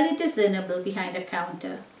was barely discernible behind the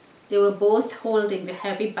counter. They were both holding the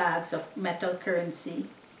heavy bags of metal currency.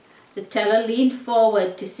 The teller leaned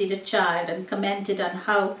forward to see the child and commented on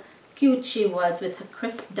how cute she was with her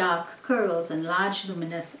crisp dark curls and large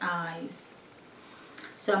luminous eyes.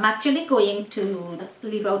 So I'm actually going to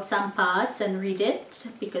leave out some parts and read it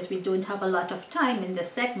because we don't have a lot of time in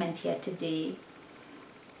this segment here today.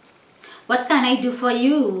 What can I do for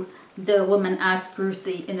you? The woman asked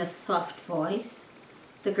Ruthie in a soft voice.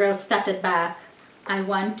 The girl stuttered back. I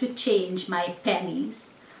want to change my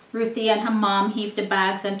pennies. Ruthie and her mom heaved the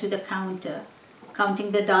bags onto the counter.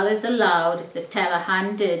 Counting the dollars aloud, the teller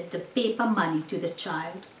handed the paper money to the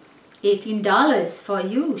child. $18 for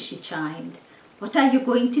you, she chimed. What are you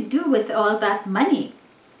going to do with all that money?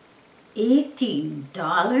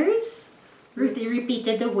 $18? Ruthie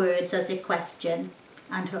repeated the words as a question,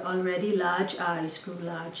 and her already large eyes grew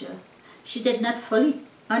larger. She did not fully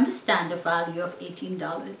understand the value of $18,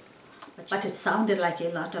 but it sounded like a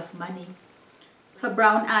lot of money. Her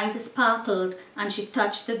brown eyes sparkled, and she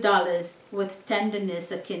touched the dollars with tenderness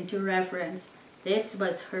akin to reverence. This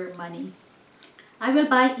was her money. I will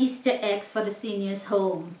buy Easter eggs for the seniors'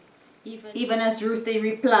 home. Even as Ruthie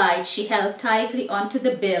replied, she held tightly onto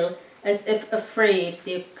the bill as if afraid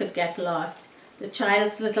they could get lost. The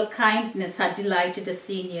child's little kindness had delighted the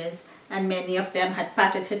seniors, and many of them had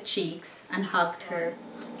patted her cheeks and hugged her.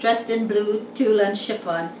 Dressed in blue tulle and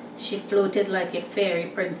chiffon, she floated like a fairy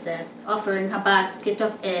princess, offering her basket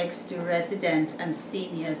of eggs to residents and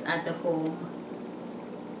seniors at the home.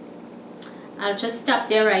 I'll just stop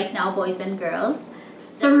there right now, boys and girls.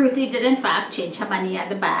 So Ruthie did in fact change her money at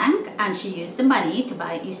the bank, and she used the money to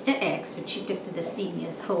buy Easter eggs, which she took to the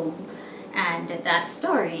seniors' home. And that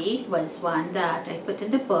story was one that I put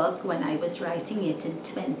in the book when I was writing it in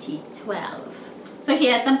 2012. So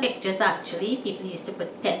here are some pictures actually. People used to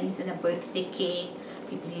put pennies in a birthday cake.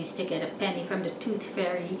 People used to get a penny from the tooth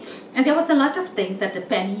fairy. And there was a lot of things that the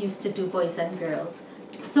penny used to do, boys and girls.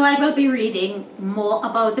 So I will be reading more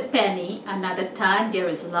about the penny another time. There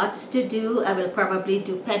is lots to do. I will probably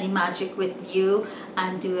do penny magic with you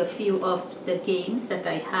and do a few of the games that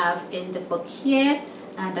I have in the book here.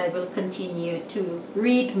 And I will continue to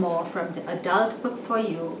read more from the adult book for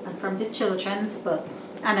you and from the children's book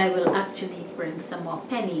And I will actually bring some more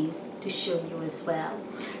pennies to show you as well.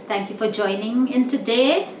 Thank you for joining in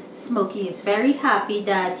today. Smokey is very happy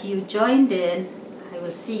that you joined in. I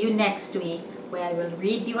will see you next week, where I will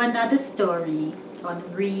read you another story on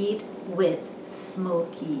Read with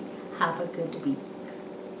Smokey. Have a good week.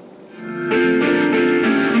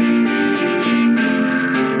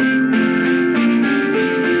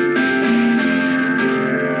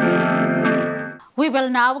 We will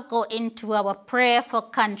now go into our Prayer for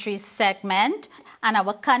Countries segment, and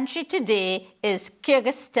our country today is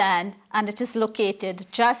Kyrgyzstan, and it is located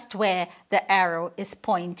just where the arrow is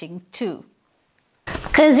pointing to.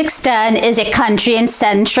 Kyrgyzstan is a country in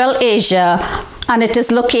Central Asia, and it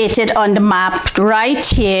is located on the map right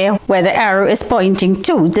here where the arrow is pointing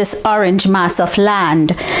to, this orange mass of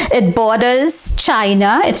land. It borders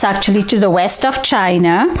China. It's actually to the west of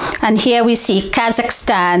China. And here we see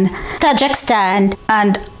Kazakhstan, Tajikistan,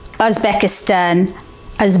 and Uzbekistan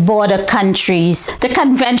as border countries. The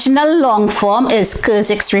conventional long form is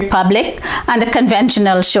Kyrgyz Republic, and the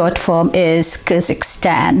conventional short form is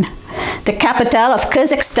Kyrgyzstan. The capital of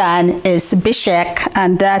Kyrgyzstan is Bishkek,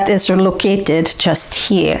 and that is located just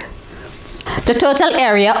here. The total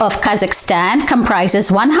area of Kazakhstan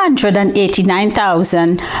comprises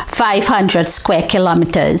 189,500 square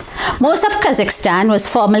kilometers. Most of Kazakhstan was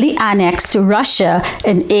formerly annexed to Russia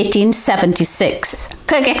in 1876.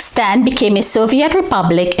 Kyrgyzstan became a Soviet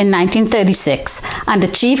republic in 1936 and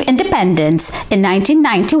achieved independence in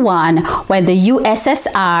 1991 when the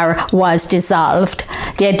USSR was dissolved.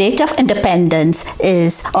 Their date of independence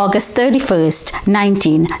is August 31st,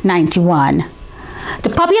 1991.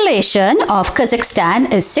 The population of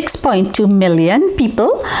Kyrgyzstan is 6.2 million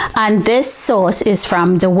people, and this source is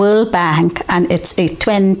from the World Bank, and it's a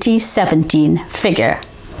 2017 figure.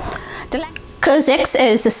 Kyrgyz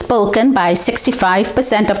is spoken by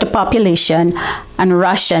 65% of the population and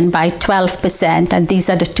Russian by 12%, and these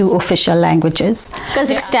are the two official languages.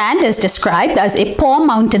 Kyrgyzstan is described as a poor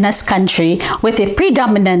mountainous country with a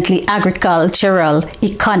predominantly agricultural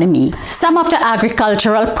economy. Some of the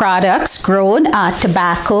agricultural products grown are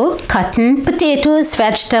tobacco, cotton, potatoes,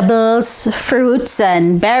 vegetables, fruits,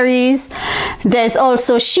 and berries. There's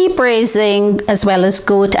also sheep raising as well as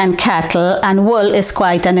goat and cattle, and wool is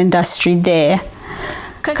quite an industry there.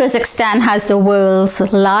 Kyrgyzstan has the world's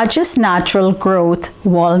largest natural growth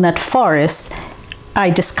walnut forest,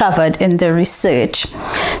 I discovered in the research.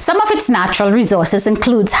 Some of its natural resources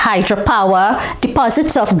includes hydropower,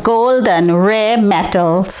 deposits of gold and rare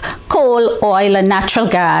metals, coal, oil, and natural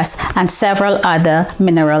gas, and several other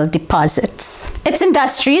mineral deposits. Its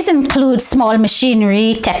industries include small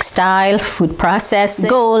machinery, textile, food processing,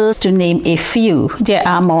 gold, to name a few. There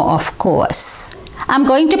are more, of course. I'm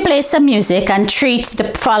going to play some music and treat the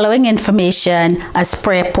following information as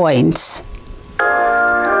prayer points.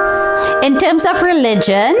 In terms of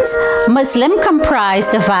religions, Muslim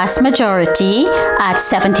comprise the vast majority at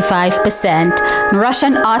 75%,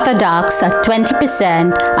 Russian Orthodox at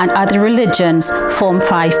 20%, and other religions form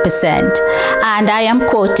 5%. And I am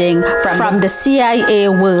quoting from the CIA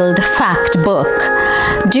World Fact Book.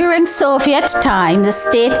 During Soviet time, the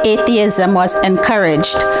state atheism was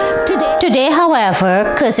encouraged. Today,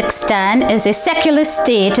 however, Kyrgyzstan is a secular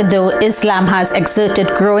state, though Islam has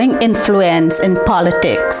exerted growing influence in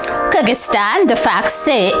politics. Kyrgyzstan, the facts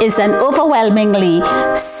say, is an overwhelmingly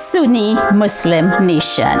Sunni Muslim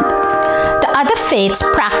nation. The other faiths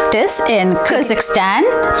practiced in Kyrgyzstan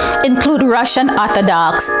include Russian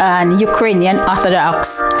Orthodox and Ukrainian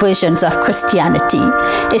Orthodox versions of Christianity.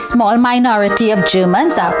 A small minority of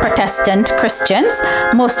Germans are Protestant Christians,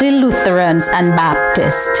 mostly Lutherans and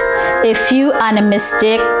Baptists. A few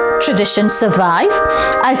animistic traditions survive,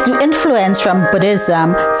 as do influence from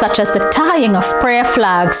Buddhism, such as the tying of prayer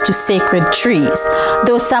flags to sacred trees,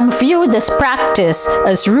 though some view this practice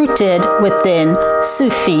as rooted within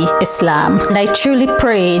Sufi Islam. And I truly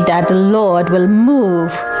pray that the Lord will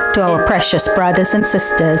move to our precious brothers and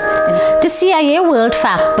sisters. The CIA World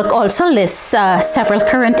Fact Book also lists several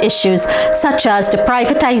current issues, such as the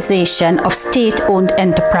privatization of state-owned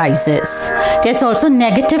enterprises. There's also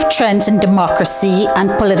negative trends in democracy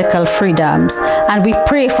and political freedoms, and we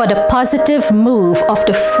pray for the positive move of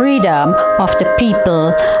the freedom of the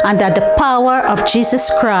people, and that the power of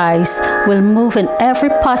Jesus Christ will move in every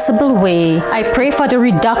possible way. I pray for the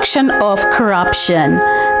reduction of corruption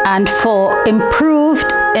and for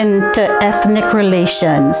improved inter-ethnic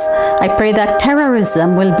relations. I pray that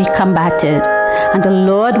terrorism will be combated and the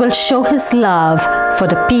Lord will show his love for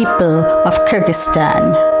the people of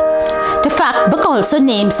Kyrgyzstan. The fact book also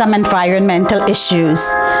names some environmental issues,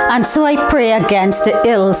 and so I pray against the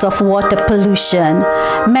ills of water pollution.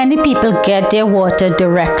 Many people get their water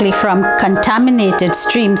directly from contaminated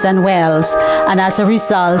streams and wells, and as a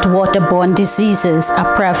result, waterborne diseases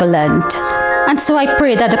are prevalent. And so I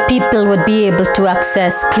pray that the people would be able to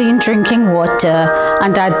access clean drinking water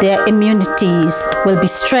and that their immunities will be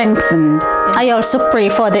strengthened. I also pray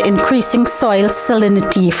for the increasing soil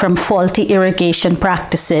salinity from faulty irrigation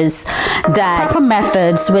practices, that proper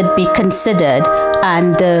methods would be considered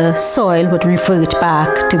and the soil would revert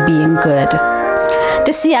back to being good.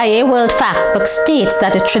 The CIA World Factbook states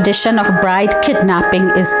that the tradition of bride kidnapping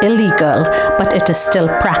is illegal, but it is still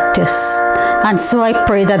practiced. And so I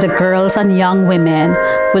pray that the girls and young women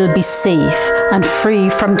will be safe and free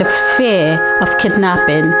from the fear of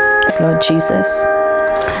kidnapping, Lord Jesus.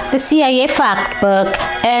 The CIA Factbook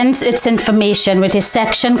ends its information with a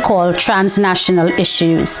section called Transnational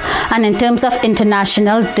Issues. And in terms of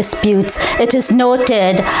international disputes, it is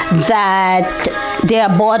noted that there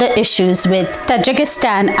are border issues with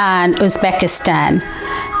Kyrgyzstan and Uzbekistan.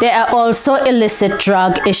 There are also illicit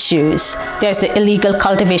drug issues. There's the illegal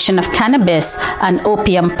cultivation of cannabis and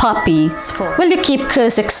opium poppies. Will you keep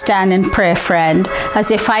Kyrgyzstan in prayer, friend, as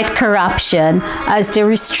they fight corruption, as they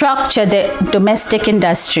restructure the domestic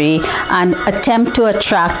industry and attempt to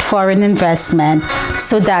attract foreign investment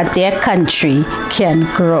so that their country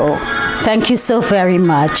can grow? Thank you so very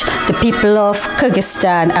much. The people of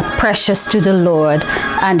Kyrgyzstan are precious to the Lord,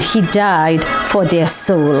 and He died for their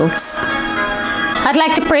souls. I'd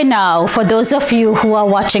like to pray now for those of you who are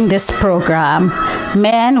watching this program,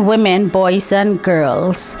 men, women, boys, and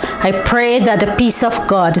girls. I pray that the peace of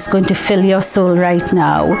God is going to fill your soul right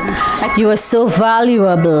now. You are so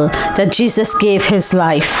valuable that Jesus gave His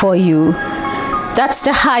life for you. That's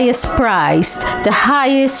the highest prize, the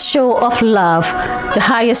highest show of love, the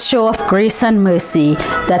highest show of grace and mercy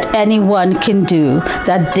that anyone can do,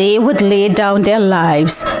 that they would lay down their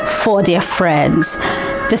lives for their friends.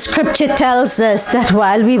 The scripture tells us that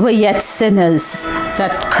while we were yet sinners,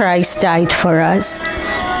 that Christ died for us.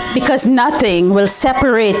 Because nothing will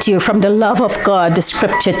separate you from the love of God, the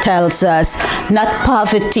scripture tells us. Not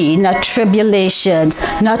poverty, not tribulations,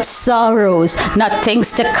 not sorrows, not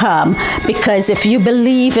things to come. Because if you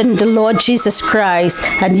believe in the Lord Jesus Christ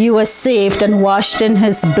and you are saved and washed in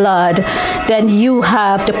His blood, then you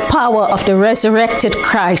have the power of the resurrected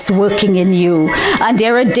Christ working in you. And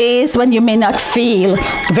there are days when you may not feel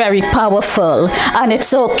very powerful. And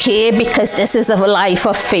it's okay, because this is a life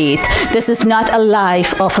of faith. This is not a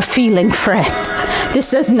life of a feeling, friend.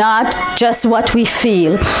 This is not just what we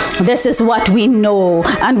feel. This is what we know.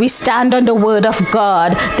 And we stand on the word of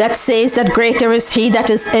God that says that greater is He that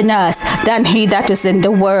is in us than he that is in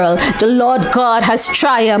the world. The Lord God has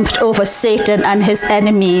triumphed over Satan and his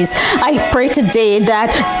enemies. I pray today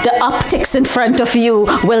that the optics in front of you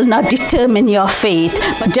will not determine your faith.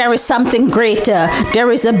 But there is something greater.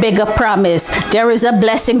 There is a bigger promise. There is a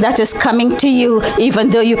blessing that is coming to you, even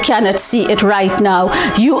though you cannot see it right now.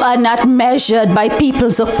 You are not measured by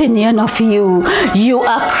people's opinion of you. You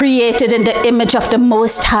are created in the image of the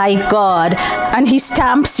Most High God, and He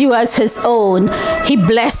stamps you as His own. He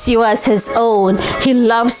blesses you as His own. He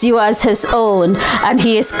loves you as His own, and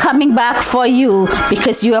He is coming back for you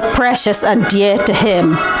because you are precious and dear to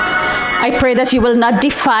Him. I pray that you will not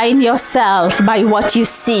define yourself by what you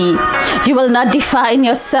see. You will not define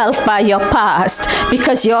yourself by your past,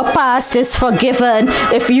 because your past is forgiven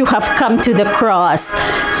if you have come to the cross.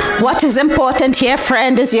 What is important here,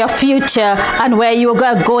 friend, is your future and where you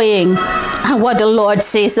are going and what the Lord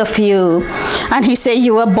says of you. And He said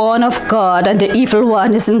you were born of God and the evil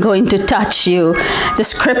one isn't going to touch you. The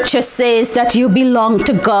scripture says that you belong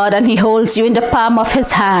to God and He holds you in the palm of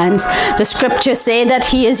His hands. The scripture says that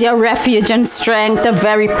He is your refuge and strength, a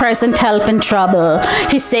very present help in trouble.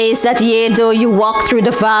 He says that yea, though you walk through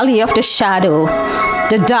the valley of the shadow,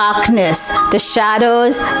 the darkness, the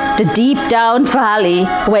shadows, the deep down valley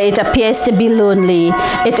where it appears to be lonely,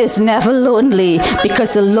 it is never lonely,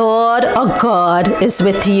 because the Lord our God is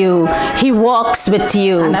with you. He walks with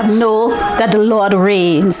you. And I know that the Lord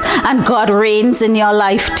reigns, and God reigns in your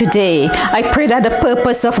life today. I pray that the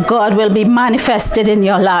purpose of God will be manifested in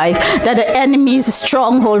your life, that the enemy's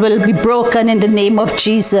stronghold will be broken in the name of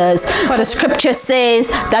Jesus. For the scripture says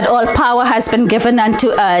that all power has been given unto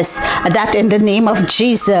us, that in the name of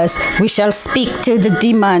Jesus we shall speak to the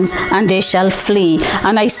demons and they shall flee.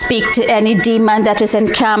 And I speak to any demon that is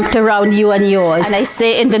encamped around you and yours. And I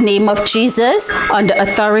say in the name of Jesus, on the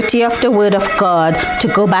authority of the word of God to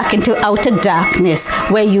go back into outer darkness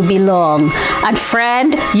where you belong. And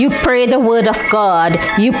friend, you pray the word of God.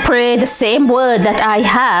 You pray the same word that I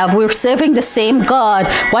have. We're serving the same God.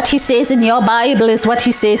 What he says in your Bible is what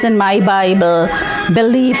he says in my Bible.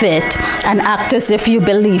 Believe it and act as if you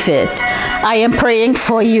believe it. I am praying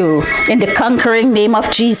for you in the conquering name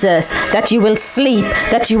of Jesus that you will sleep,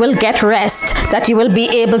 that you will get rest, that you will be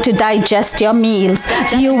able to digest your meals,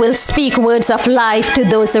 you will speak words of life to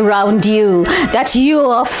those around you, that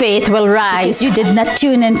your faith will rise. You did not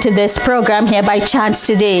tune into this program here by chance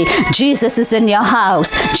today. Jesus is in your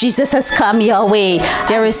house. Jesus has come your way.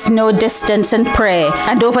 There is no distance in prayer.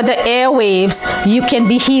 And over the airwaves, you can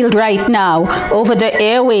be healed right now. Over the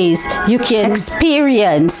airways, you can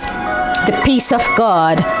experience the peace of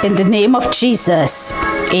God in the name of Jesus.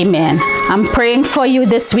 Amen. I'm praying for you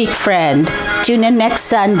this week, friend. Tune in next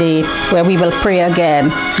Sunday where we will pray again.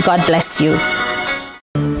 God bless you.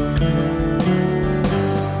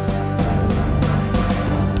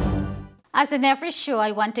 As in every show,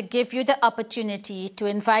 I want to give you the opportunity to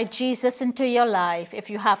invite Jesus into your life if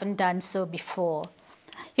you haven't done so before.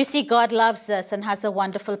 You see, God loves us and has a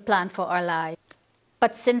wonderful plan for our life.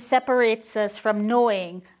 But sin separates us from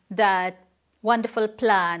knowing that wonderful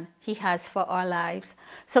plan he has for our lives.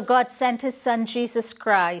 So God sent his son Jesus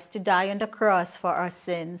Christ to die on the cross for our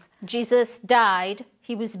sins. Jesus died,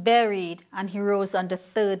 he was buried, and he rose on the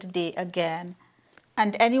third day again.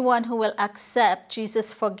 And anyone who will accept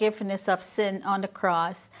Jesus' forgiveness of sin on the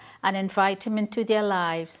cross and invite him into their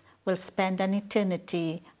lives will spend an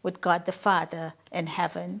eternity with God the Father in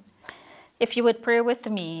heaven. If you would pray with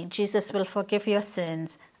me, Jesus will forgive your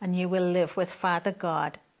sins and you will live with Father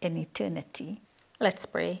God in eternity. Let's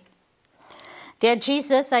pray. Dear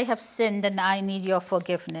Jesus, I have sinned and I need your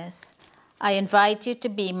forgiveness. I invite you to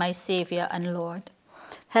be my Savior and Lord.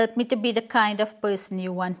 Help me to be the kind of person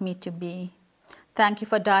you want me to be. Thank you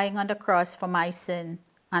for dying on the cross for my sin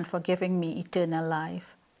and for giving me eternal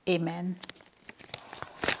life. Amen.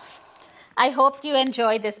 I hope you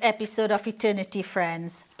enjoyed this episode of Eternity,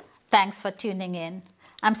 friends. Thanks for tuning in.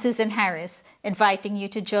 I'm Susan Harris, inviting you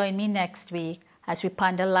to join me next week as we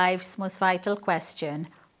ponder life's most vital question: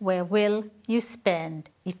 where will you spend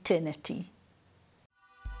eternity?